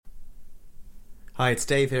Hi, it's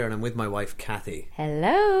Dave here, and I'm with my wife, Kathy.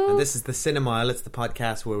 Hello. And this is the Cinemile. It's the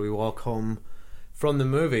podcast where we walk home from the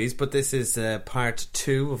movies, but this is part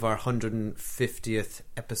 2 of our 150th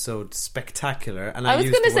episode spectacular. And I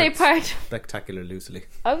was going to say part spectacular loosely.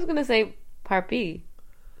 I was going to say part B.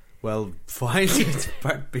 Well, fine. It's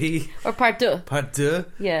part B or part 2. Part 2.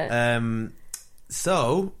 Yeah.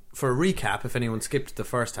 So, for a recap, if anyone skipped the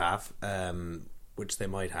first half, which they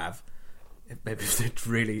might have, maybe if they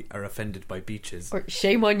really are offended by beaches. Or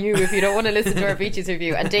shame on you if you don't want to listen to our beaches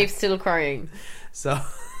review. And Dave's still crying. So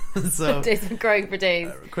Dave's been crying for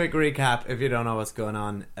days. Quick recap if you don't know what's going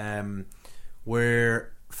on.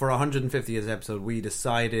 We're for 150th episode, we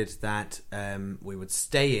decided that we would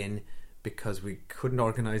stay in because we couldn't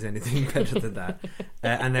organise anything better than that,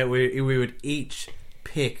 and that we would each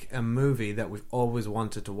pick a movie that we've always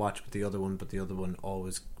wanted to watch with the other one, but the other one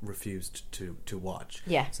always refused to watch.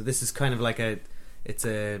 Yeah. So this is kind of like it's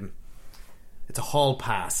a hall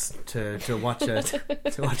pass to watch a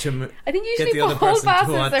movie. I think usually the hall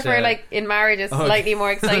passes are for like in marriage a slightly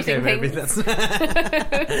more exciting okay, maybe that's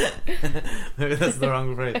maybe that's the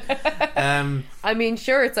wrong phrase. I mean,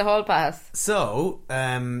 sure, it's a hall pass. So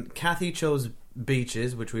Kathy chose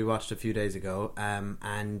Beaches, which we watched a few days ago,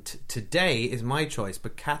 and today is my choice,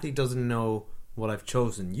 but Kathy doesn't know what I've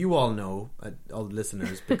chosen. You all know, all the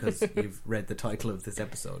listeners, because you've read the title of this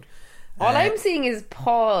episode. All I'm seeing is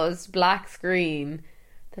paused black screen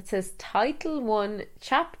that says Title 1,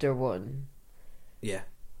 Chapter 1. Yeah.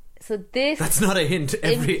 So that's not a hint.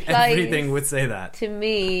 Everything would say that. To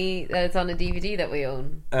me, that it's on a DVD that we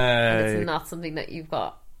own. And it's not something that you've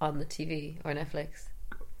got on the TV or Netflix.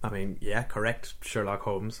 I mean, yeah, correct. Sherlock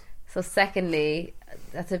Holmes. So secondly,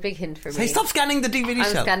 that's a big hint for me. Hey, stop scanning the DVD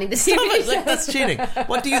shelf. I'm scanning the DVD shelf. That's cheating.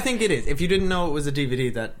 What do you think it is? If you didn't know it was a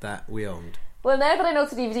DVD that we owned. Well, now that I know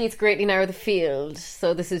it's a DVD, it's greatly narrowed the field.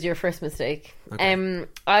 So this is your first mistake. Okay.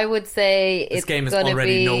 I would say this game is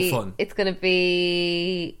already no fun. It's going to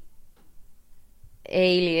be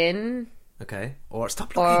Alien. Okay. Or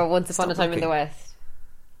stop looking. Or Once Upon a Time in the West.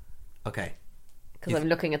 Okay. Because I'm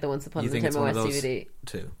looking at the Once Upon a Time in the West DVD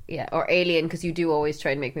too. Yeah, or Alien, because you do always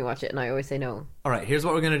try and make me watch it, and I always say no. All right, here's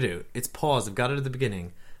what we're going to do. It's pause. I've got it at the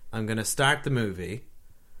beginning. I'm going to start the movie,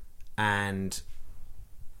 and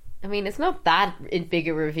I mean, it's not that big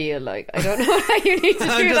a reveal. Like, I don't know how you need to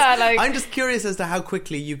do that. Like, I'm just curious as to how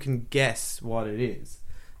quickly you can guess what it is.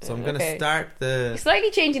 So I'm going to start the... You're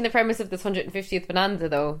slightly changing the premise of this 150th Bonanza,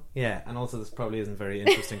 though. Yeah, and also this probably isn't very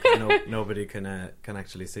interesting because nobody can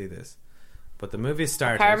actually see this. But the movie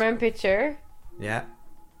started... Paramount Picture. Yeah.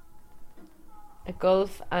 A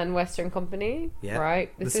Gulf and Western Company. Yeah.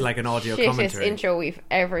 Right. This is like an audio commentary. Shittest intro we've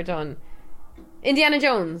ever done. Indiana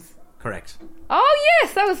Jones. Correct. Oh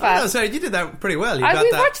yes, that was fast. Oh, no, sorry, you did that pretty well.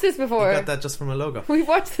 We've watched this before. You got that just from a logo. We've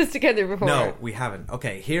watched this together before. No, we haven't.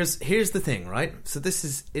 Okay, here's the thing, right? So this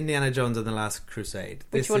is Indiana Jones and the Last Crusade.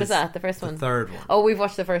 Which one is that? The first one? The third one. Oh, we've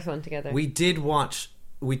watched the first one together.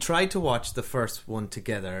 We tried to watch the first one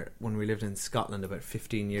together when we lived in Scotland about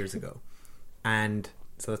 15 years ago. And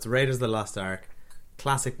so that's Raiders of the Lost Ark,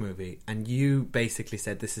 classic movie, and you basically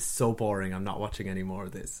said, this is so boring, I'm not watching any more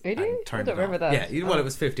of this. Really? And turned I don't remember that. Yeah, well, it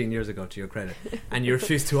was 15 years ago, to your credit. And you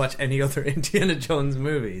refused to watch any other Indiana Jones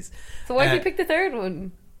movies. So why did you pick the third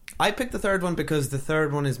one? I picked the third one because the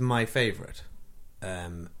third one is my favourite.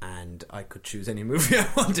 And I could choose any movie I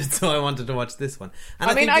wanted, so I wanted to watch this one.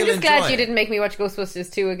 And I'm just glad you didn't make me watch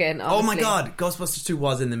Ghostbusters 2 again, obviously. Oh my god, Ghostbusters 2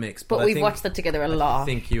 was in the mix. But we've watched that together a lot. I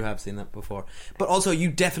think you have seen that before. But also,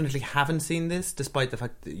 you definitely haven't seen this, despite the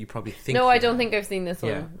fact that you probably think... No, I don't think I've seen this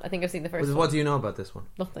one. Yeah. I think I've seen the first one. What do you know about this one?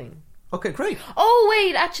 Nothing. Okay, great. Oh,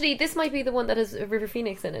 wait, actually, this might be the one that has River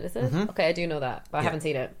Phoenix in it, is it? Mm-hmm. Okay, I do know that, but I haven't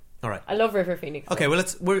seen it. All right. I love River Phoenix. Okay, well,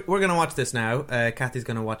 we're going to watch this now. Kathy's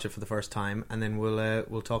going to watch it for the first time, and then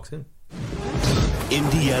we'll talk soon.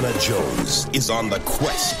 Indiana Jones is on the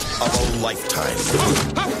quest of a lifetime.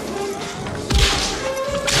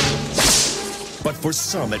 But for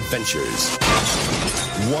some adventures,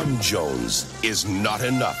 one Jones is not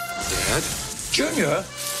enough. Dad? Junior?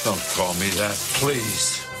 Don't call me that,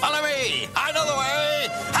 please. Follow me! I know the way!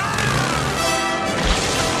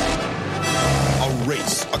 A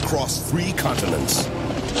race across 3 continents.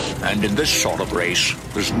 And in this sort of race,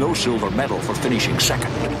 there's no silver medal for finishing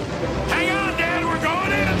second. Hang on, Dad, we're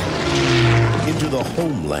going in! Into the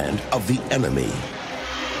homeland of the enemy.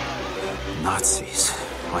 Nazis.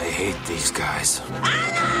 I hate these guys.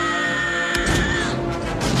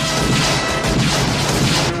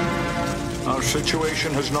 Our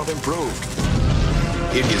situation has not improved.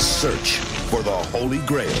 In his search for the Holy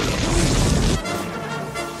Grail.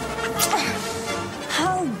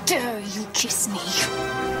 How dare you kiss me?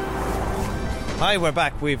 Hi, we're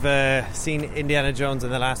back. We've seen Indiana Jones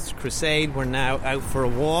and the Last Crusade. We're now out for a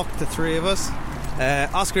walk, the three of us.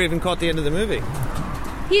 Oscar even caught the end of the movie.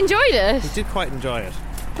 He enjoyed it. He did quite enjoy it.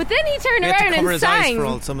 But then he turned He had to around cover and his eyes sang. for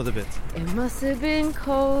all some of the bits. It must have been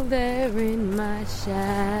cold there in my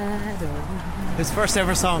shadow. His first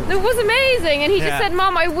ever song. It was amazing, and he Yeah. just said,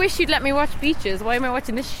 "Mom, I wish you'd let me watch Beaches. Why am I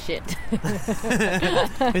watching this shit?"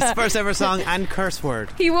 His first ever song and curse word.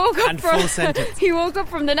 He woke up And from full sentence. he woke up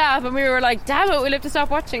from the nap, and we were like, "Damn it, we'll have to stop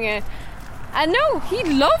watching it." And no, he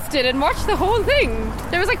loved it and watched the whole thing.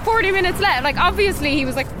 There was like 40 minutes left. Like, obviously he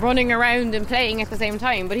was like running around and playing at the same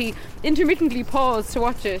time, but he intermittently paused to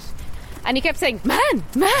watch it, and he kept saying, "Man,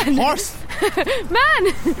 Horse.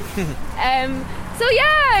 man." So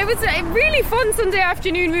yeah, it was a really fun Sunday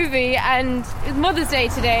afternoon movie, and it's Mother's Day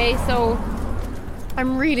today, so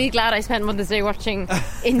I'm really glad I spent Mother's Day watching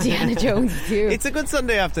Indiana Jones with you. It's a good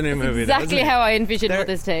Sunday afternoon movie. Exactly though, isn't it? how I envisioned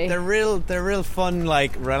Mother's Day. They're real fun,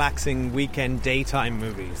 like relaxing weekend daytime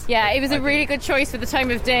movies. Yeah, it was a really good choice for the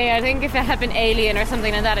time of day. I think if it had been Alien or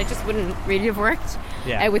something like that, it just wouldn't really have worked.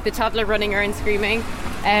 Yeah. With the toddler running around screaming.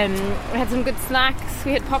 We had some good snacks.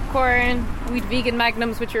 We had popcorn. We had vegan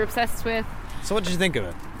magnums, which we're obsessed with. So what did you think of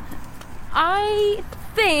it? I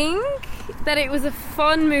think that it was a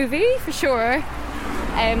fun movie for sure.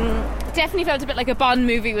 Definitely felt a bit like a Bond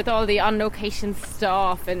movie with all the on-location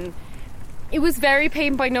stuff, and it was very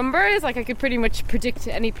paint by numbers. Like, I could pretty much predict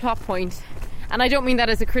any plot point, and I don't mean that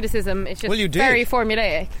as a criticism. It's just Well, you did. very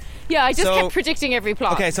formulaic. Yeah, I just So- kept predicting every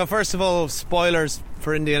plot. Okay, so first of all, spoilers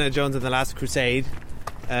for Indiana Jones and the Last Crusade.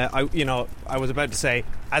 I was about to say,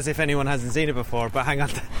 as if anyone hasn't seen it before, but hang on,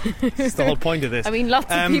 that's the whole point of this. I mean, lots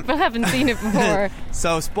of people haven't seen it before.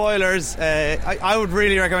 So spoilers. I would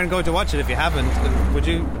really recommend going to watch it if you haven't. Would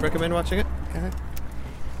you recommend watching it?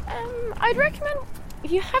 I'd recommend,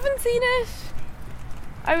 if you haven't seen it,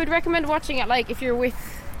 I would recommend watching it like if you're with,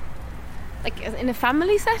 like, in a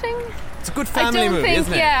family setting. It's a good family I don't movie, think,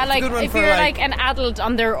 isn't it? yeah, It's a like good one if for, you're like an adult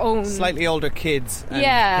on their own. slightly older kids and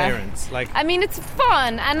Yeah. parents. Like, I mean, it's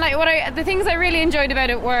fun, and like the things I really enjoyed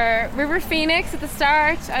about it were River Phoenix at the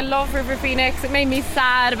start. I love River Phoenix. It made me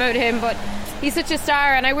sad about him, but he's such a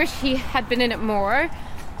star, and I wish he had been in it more.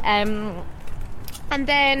 And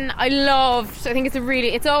then I think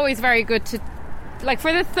it's always very good to, like,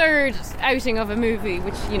 for the third outing of a movie,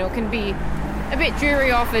 which, you know, can be a bit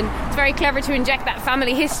dreary often, it's very clever to inject that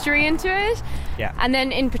family history into it. Yeah. And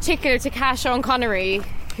then in particular to cast Sean Connery,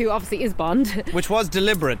 who obviously is Bond. which was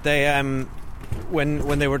deliberate. They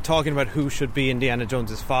when they were talking about who should be Indiana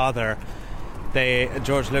Jones's father,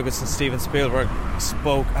 George Lucas and Steven Spielberg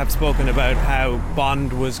have spoken about how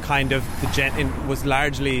Bond was kind of was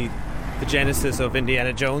largely the genesis of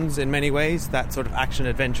Indiana Jones in many ways. That sort of action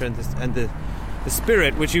adventure and the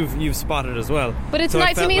spirit, which you've spotted as well. But it's So it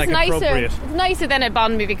nice to felt me. like It's nicer. appropriate. It's nicer than a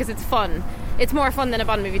Bond movie because it's fun. It's more fun than a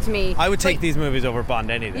Bond movie to me. I would take these movies over Bond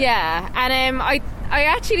any day. Yeah, and I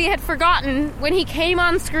actually had forgotten when he came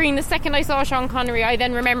on screen. The second I saw Sean Connery, I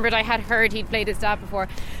then remembered I had heard he'd played his dad before.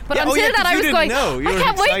 But Yeah, until 'cause that, I you was didn't going, know. You I were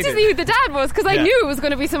can't wait to excited. see who the dad was because I Yeah. knew it was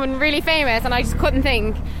going to be someone really famous, and I just couldn't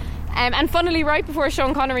think. And funnily, right before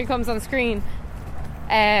Sean Connery comes on screen,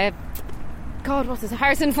 what's this?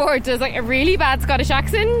 Harrison Ford does like a really bad Scottish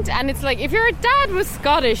accent, and it's like, if your dad was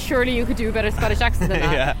Scottish, surely you could do a better Scottish accent than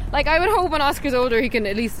that. Yeah. Like, I would hope when Oscar's older he can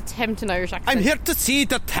at least attempt an Irish accent. I'm here to see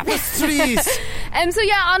the tapestries. So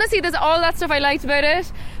yeah, honestly, there's all that stuff I liked about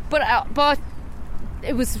it, but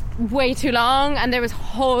it was way too long, and there was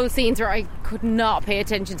whole scenes where I could not pay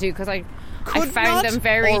attention to because I found them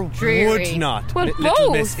very or dreary. would not. Well, Little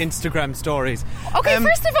both. Miss Instagram stories. Okay,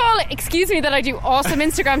 first of all, excuse me that I do awesome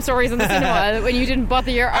Instagram stories on the cinema when you didn't bother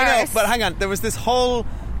your arse. I know, but hang on. There's this whole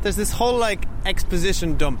like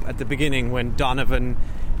exposition dump at the beginning when Donovan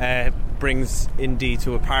brings Indy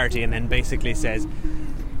to a party and then basically says,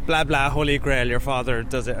 "Blah blah, Holy Grail, your father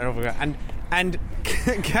does it," and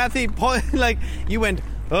Kathy, like, you went,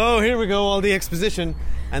 "Oh, here we go, all the exposition,"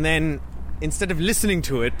 and then instead of listening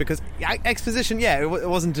to it, because exposition, it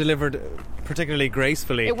wasn't delivered particularly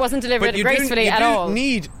gracefully. It wasn't delivered But gracefully at all.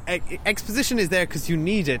 Need exposition is there because you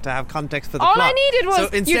need it to have context for the all plot. I needed was, So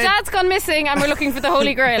instead- your dad's gone missing and we're looking for the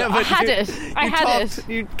Holy Grail. Yeah, I but had you- it. I you had talked- it.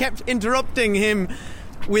 You kept interrupting him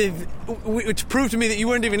which proved to me that you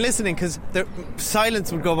weren't even listening, because the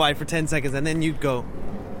silence would go by for 10 seconds and then you'd go,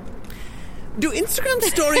 "Do Instagram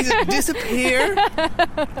stories disappear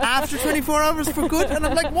after 24 hours for good?" And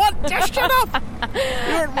I'm like, "What? Just shut up!"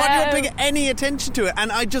 You weren't paying any attention to it.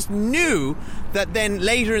 And I just knew that then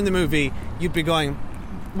later in the movie you'd be going,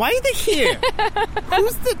 "Why are they here?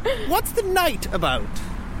 What's the night about?"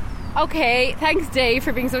 Okay, thanks Dave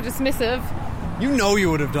for being so dismissive. You know you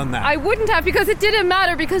would have done that. I wouldn't have, because it didn't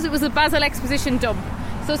matter, because it was a Basil exposition dump.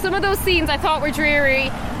 So some of those scenes I thought were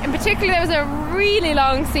dreary. In particular, there was a really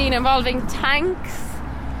long scene involving tanks.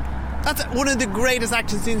 That's one of the greatest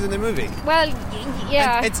action scenes in the movie. Well,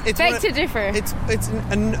 yeah, it's beg to differ. It's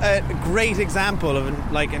a great example of an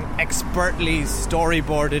expertly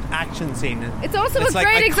storyboarded action scene. It's also it's a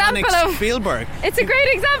great example of Spielberg. It's a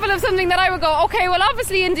great example of something that I would go, okay, well,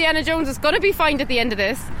 obviously Indiana Jones is going to be fined at the end of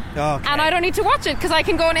this, okay. and I don't need to watch it because I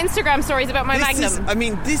can go on Instagram stories about my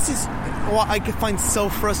Magnum. This is what I could find so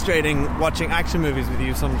frustrating watching action movies with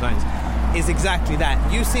you sometimes. Is exactly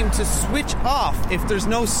that. You seem to switch off if there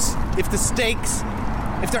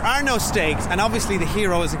are no stakes, and obviously the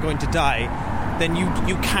hero isn't going to die, then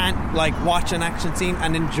you can't watch an action scene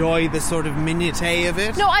and enjoy the sort of minutiae of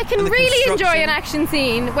it. No, I can really enjoy an action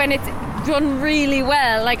scene when it's done really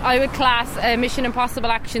well. Like, I would class a Mission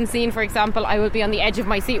Impossible action scene, for example. I would be on the edge of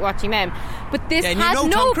my seat watching them. But this has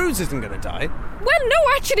Tom Cruise isn't going to die. Well, no,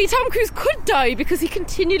 actually, Tom Cruise could die because he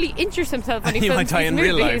continually injures himself when he films might die in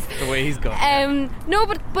movies. real life, the way he's going. No,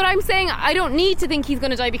 but I'm saying I don't need to think he's going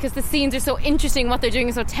to die because the scenes are so interesting, what they're doing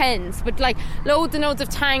is so tense. But loads and loads of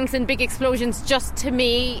tanks and big explosions, just to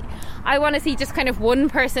me, I want to see just kind of one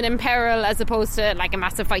person in peril as opposed to a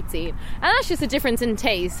massive fight scene. And that's just a difference in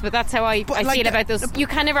taste, but that's how I feel about those. You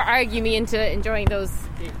can never argue me into enjoying those.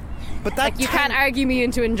 But that you can't argue me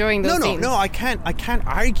into enjoying those scenes. No, I can't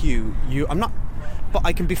argue you. I'm not. But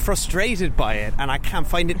I can be frustrated by it, and I can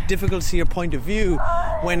find it difficult to see your point of view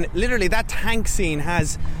when literally that tank scene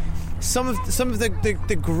has some of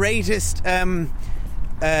the greatest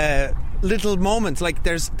little moments. Like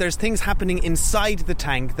there's things happening inside the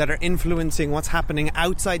tank that are influencing what's happening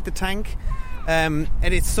outside the tank, and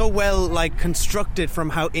it's so well constructed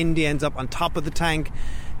from how Indy ends up on top of the tank.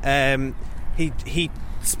 He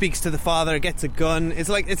speaks to the father, gets a gun.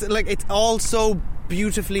 It's all so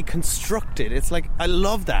beautifully constructed. It's I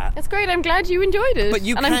love that. It's great. I'm glad you enjoyed it. But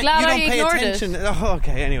I'm glad you don't I pay ignored attention. it. Oh,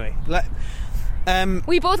 okay, anyway.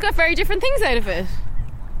 We both got very different things out of it.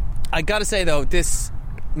 I gotta say though, this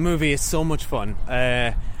movie is so much fun.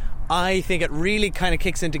 I think it really kind of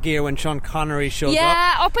kicks into gear when Sean Connery shows up.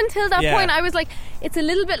 Yeah, up until that point I was like, it's a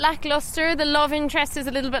little bit lackluster. The love interest is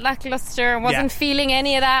a little bit lackluster. I wasn't feeling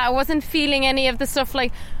any of that. I wasn't feeling any of the stuff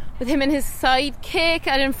with him and his sidekick.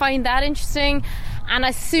 I didn't find that interesting. And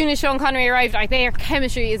as soon as Sean Connery arrived, their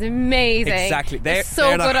chemistry is amazing. Exactly, they're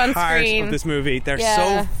so good on heart screen of this movie. They're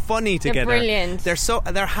so funny together. They're brilliant.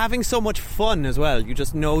 They're having so much fun as well. You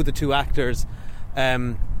just know the two actors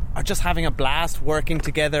are just having a blast working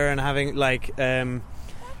together and having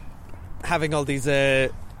having all these.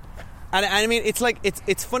 And I mean,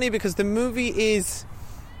 it's funny because the movie is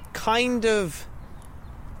kind of.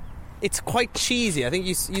 It's quite cheesy. I think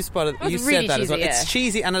you spotted. You really said that cheesy, as well. yeah. It's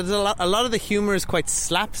cheesy, and a lot of the humour is quite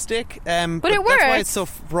slapstick. But it that's works. why it's so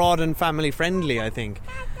broad and family friendly, I think.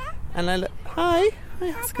 And hi,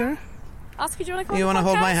 Oscar. Oscar, do you want to come? You want to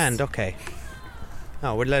hold my hand? Okay.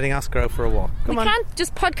 Oh, we're letting Oscar out for a walk. Come on. We can't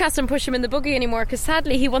just podcast and push him in the buggy anymore because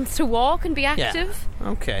sadly he wants to walk and be active. Yeah.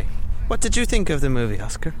 Okay. What did you think of the movie,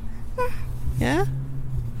 Oscar? Yeah.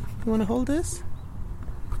 You want to hold this?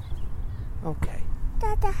 Okay.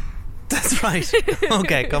 Dada. That's right.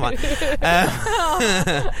 Okay, come on.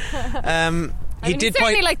 He did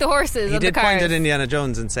certainly like the horses. He and did the cars. point at Indiana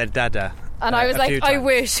Jones and said "Dada," and I was like, I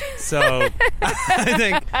wish. So I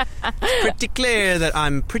think it's pretty clear that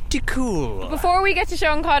I'm pretty cool. Before we get to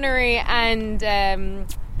Sean Connery and God,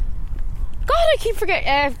 I keep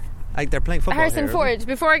forgetting. They're playing football. Harrison Ford.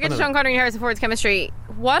 Before I get to Sean Connery and Harrison Ford's chemistry,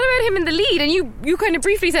 what about him in the lead? And you kind of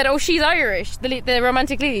briefly said, "Oh, she's Irish." The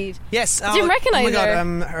romantic lead. Yes. Did you recognise her? Oh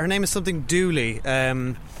my her? God, her name is something Dooley.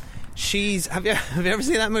 She's. Have you ever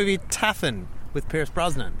seen that movie Taffin with Pierce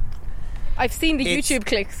Brosnan? I've seen the YouTube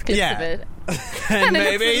clips of it. And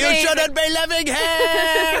maybe you shouldn't be living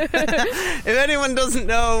here. If anyone doesn't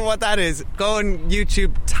know what that is, go on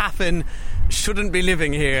YouTube Taffin. Shouldn't be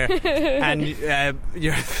living here. And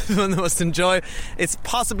you're the one that must enjoy. It's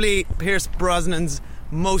possibly Pierce Brosnan's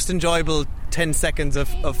most enjoyable 10 seconds of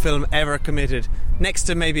film ever committed, next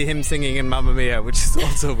to maybe him singing in Mamma Mia, which is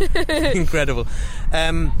also incredible.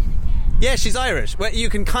 Yeah, she's Irish. Well, you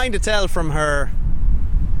can kind of tell from her.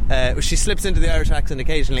 She slips into the Irish accent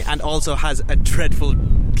occasionally, and also has a dreadful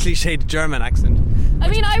cliched German accent. I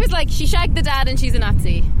mean, I was like, she shagged the dad and she's a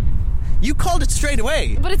Nazi. You called it straight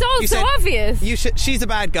away. But it's all so obvious. She's a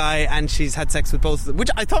bad guy and she's had sex with both of them,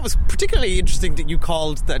 which I thought was particularly interesting that you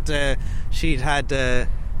called that she'd had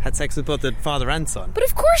sex with both the father and son. But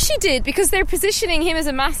of course she did, because they're positioning him as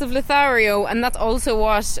a massive Lothario, and that's also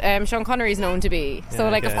what Sean Connery's known to be. So,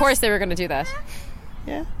 of course they were going to do that.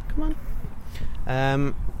 Yeah, come on.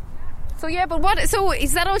 So yeah, but what? So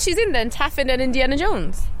is that all she's in then? Taffin and Indiana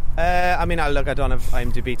Jones? I mean, I don't have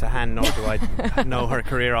IMDb to hand, nor do I know her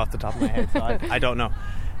career off the top of my head, so I don't know.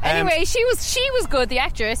 Anyway, she was good, the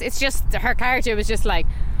actress. It's just her character was just like,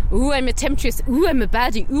 ooh, I'm a temptress. Ooh, I'm a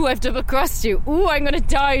baddie. Ooh, I've double-crossed you. Ooh, I'm going to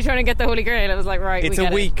die trying to get the Holy Grail. I was like, right, it's a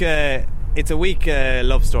weak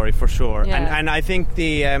love story for sure. Yeah. And I think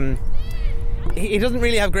he doesn't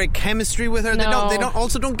really have great chemistry with her. No. They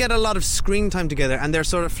don't get a lot of screen time together, and their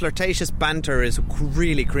sort of flirtatious banter is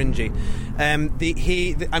really cringy.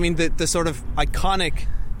 The sort of iconic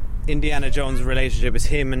Indiana Jones relationship is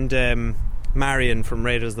him and Marion from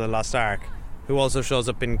Raiders of the Lost Ark, who also shows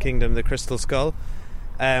up in Kingdom of the Crystal Skull.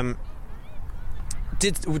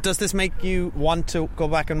 Does this make you want to go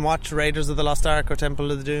back and watch Raiders of the Lost Ark or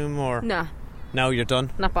Temple of the Doom? Or no, you're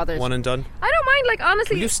done. Not bothered. One and done. I don't mind. Like,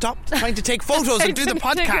 honestly, will you stop trying to take photos and do the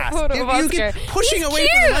podcast? You keep pushing He's away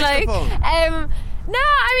cute, from the microphone. No,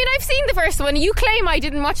 I mean, I've seen the first one. You claim I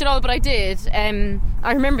didn't watch it all, but I did. I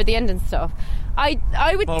remember the end and stuff. I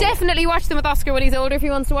would definitely watch them with Oscar when he's older if he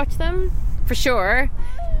wants to watch them, for sure.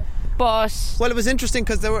 But it was interesting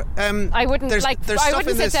because there were. I wouldn't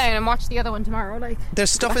sit down and watch the other one tomorrow. Like, there's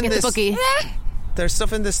stuff in this. There's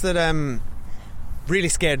stuff in this that really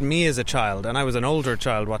scared me as a child, and I was an older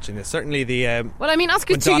child watching this. Certainly the.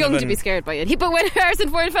 Oscar's too young to be scared by it. But when Harrison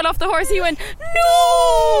Ford fell off the horse, he went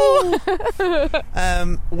no.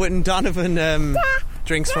 When Donovan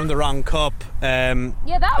drinks from the wrong cup. That was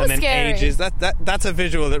and then scary. Ages. That's a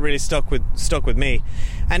visual that really stuck with me.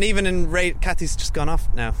 And even in Kathy's just gone off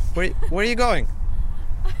now. Where are you going?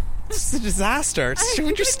 It's a disaster.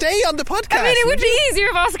 Would you stay on the podcast? I mean, it would be easier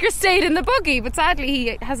if Oscar stayed in the buggy, but sadly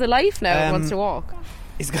he has a life now and wants to walk.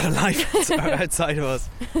 He's got a life outside of us.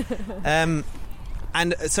 And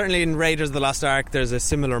certainly in Raiders of the Lost Ark, there's a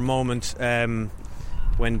similar moment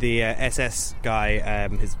when the SS guy,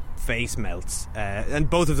 his face melts. And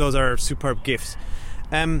both of those are superb gifts.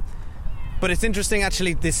 But it's interesting,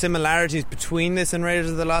 actually, the similarities between this and Raiders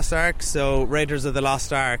of the Lost Ark. So Raiders of the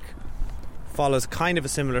Lost Ark follows kind of a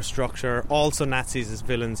similar structure. Also Nazis as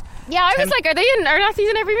villains. Yeah, I was like, are Nazis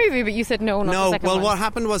in every movie? But you said no, not the second one. What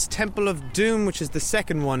happened was Temple of Doom, which is the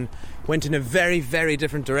second one, went in a very, very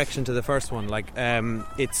different direction to the first one. Like,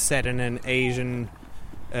 it's set in an Asian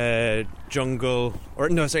jungle,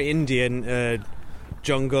 Indian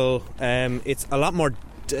jungle. It's a lot more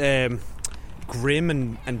grim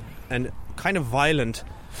and kind of violent.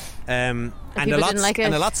 And a lot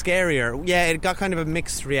scarier. Yeah, it got kind of a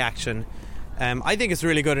mixed reaction. I think it's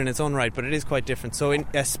really good in its own right, but it is quite different. So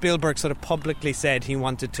Spielberg sort of publicly said he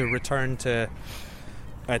wanted to return to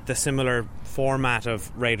the similar format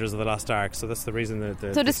of Raiders of the Lost Ark. So that's the reason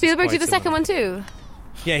that. So did Spielberg do the second one too?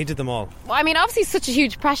 Yeah, he did them all. Well, I mean, obviously, it's such a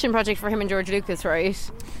huge passion project for him and George Lucas, right?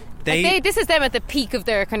 This is them at the peak of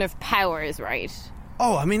their kind of powers, right?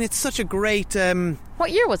 Oh, I mean, it's such a great.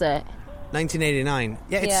 What year was it? 1989.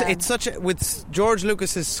 Yeah, it's such a, with George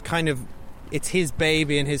Lucas's kind of, it's his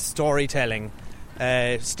baby and his storytelling.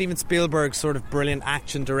 Steven Spielberg's sort of brilliant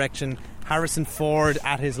action direction. Harrison Ford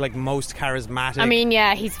at his most charismatic. I mean,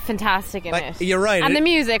 yeah, he's fantastic in it. You're right. And the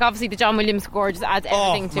music, obviously, the John Williams score just adds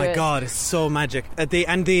everything to it. Oh my god, it's so magic.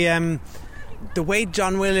 The way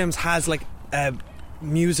John Williams has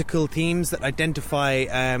musical themes that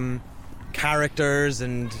identify characters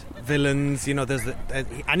and villains. You know, there's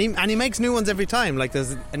and he makes new ones every time. Like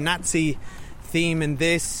there's a Nazi theme in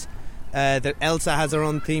this. That Elsa has her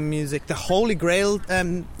own theme music. The Holy Grail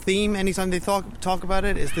theme, anytime they talk about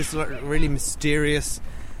it, is this really mysterious,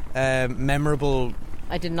 memorable.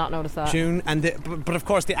 I did not notice that tune. And but of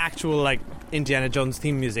course, the actual Indiana Jones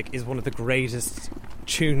theme music is one of the greatest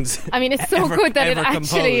tunes. I mean, it's so good that it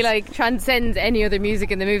actually composed. Transcends any other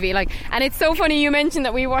music in the movie. And it's so funny you mentioned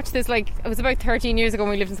that we watched this. It was about 13 years ago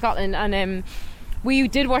when we lived in Scotland, and we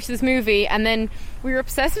did watch this movie, and then we were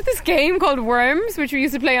obsessed with this game called Worms, which we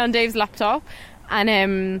used to play on Dave's laptop.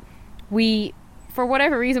 And we, for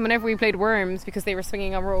whatever reason, whenever we played Worms, because they were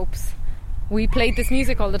swinging on ropes, we played this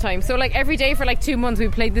music all the time. So every day for 2 months we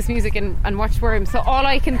played this music and watched Worms. So all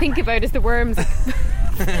I can think about is the worms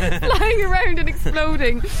flying around and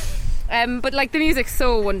exploding. But the music's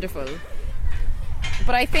so wonderful.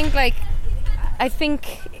 But I think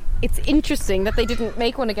it's interesting that they didn't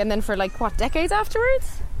make one again then for decades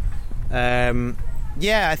afterwards?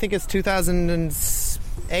 Yeah, I think it's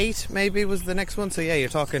 2008 maybe was the next one. So yeah, you're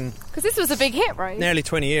talking, because this was a big hit, right? Nearly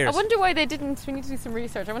 20 years. I wonder why they didn't. We need to do some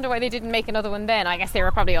research. I wonder why they didn't make another one then. I guess they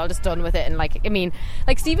were probably all just done with it. And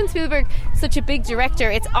Steven Spielberg, such a big director,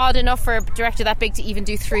 it's odd enough for a director that big to even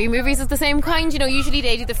do 3 movies of the same kind. Usually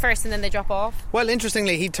they do the first and then they drop off. Well,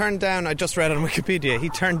 interestingly, he turned down, I just read on Wikipedia, he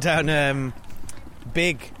turned down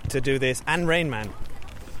Big to do this, and Rain Man,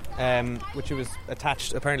 which he was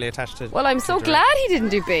apparently attached to. Well, I'm so glad he didn't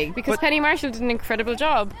do Big, because Penny Marshall did an incredible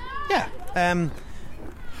job. Yeah,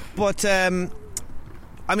 but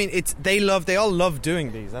I mean, they all love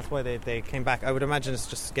doing these. That's why they came back. I would imagine it's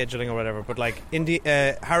just scheduling or whatever. But like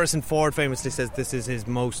Harrison Ford famously says this is his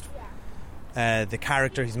most the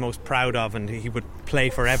character he's most proud of, and he would play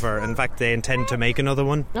forever. In fact, they intend to make another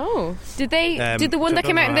one. Oh, did they? Did the one that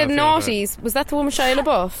came out in the noughties? Was that the one with Shia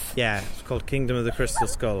LaBeouf? Yeah, it's called Kingdom of the Crystal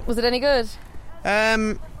Skull. Was it any good?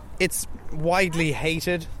 It's widely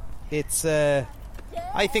hated. It's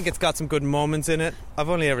I think it's got some good moments in it. I've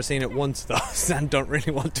only ever seen it once though, and don't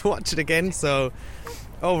really want to watch it again. So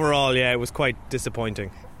overall, yeah, it was quite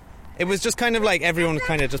disappointing. It was just kind of like everyone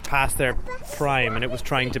kind of just past their prime, and it was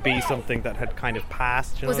trying to be something that had kind of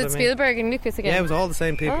passed. You know was it Spielberg and Lucas again? Yeah, it was all the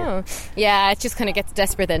same people. Oh. Yeah, it just kind of gets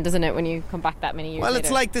desperate then, doesn't it, when you come back that many years Well, later?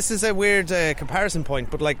 it's like, this is a weird comparison point,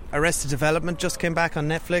 but like Arrested Development just came back on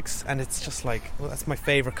Netflix, and it's just like, well, that's my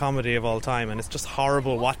favourite comedy of all time, and it's just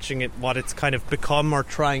horrible watching it, what it's kind of become or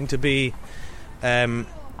trying to be, and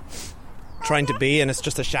it's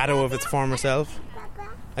just a shadow of its former self.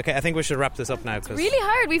 Okay, I think we should wrap this up now. It's really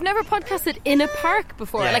hard. We've never podcasted in a park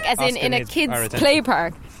before, yeah, like as Oscar in a kids' play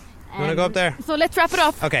park. You want to go up there? So let's wrap it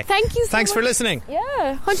up. Okay. Thank you so Thanks much. for listening.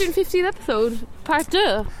 Yeah, 150th episode, part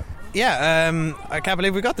 2. Yeah, I can't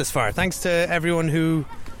believe we got this far. Thanks to everyone who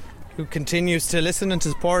continues to listen and to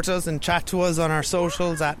support us and chat to us on our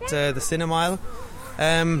socials at the Cinemile.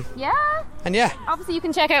 Yeah. And yeah. Obviously, you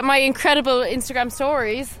can check out my incredible Instagram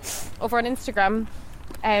stories over on Instagram.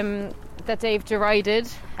 That Dave derided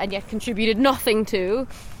and yet contributed nothing to.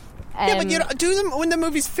 Yeah, but you do them when the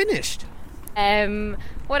movie's finished.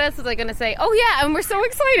 What else was I going to say? Oh yeah, and we're so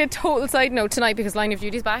excited. Total side note tonight, because Line of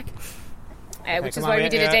Duty's back. Which is why we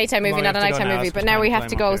did a daytime movie, not a nighttime movie. But now we have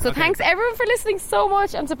to go. So thanks everyone for listening so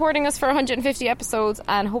much and supporting us for 150 episodes,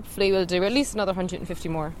 and hopefully we'll do at least another 150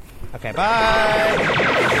 more. Okay,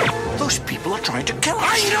 bye. Those people are trying to kill us.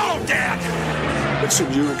 I know, Dad! It's a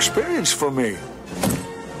new experience for me.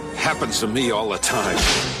 Happens to me all the time.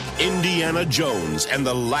 Indiana Jones and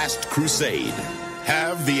the Last Crusade.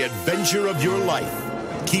 Have the adventure of your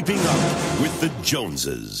life, keeping up with the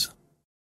Joneses.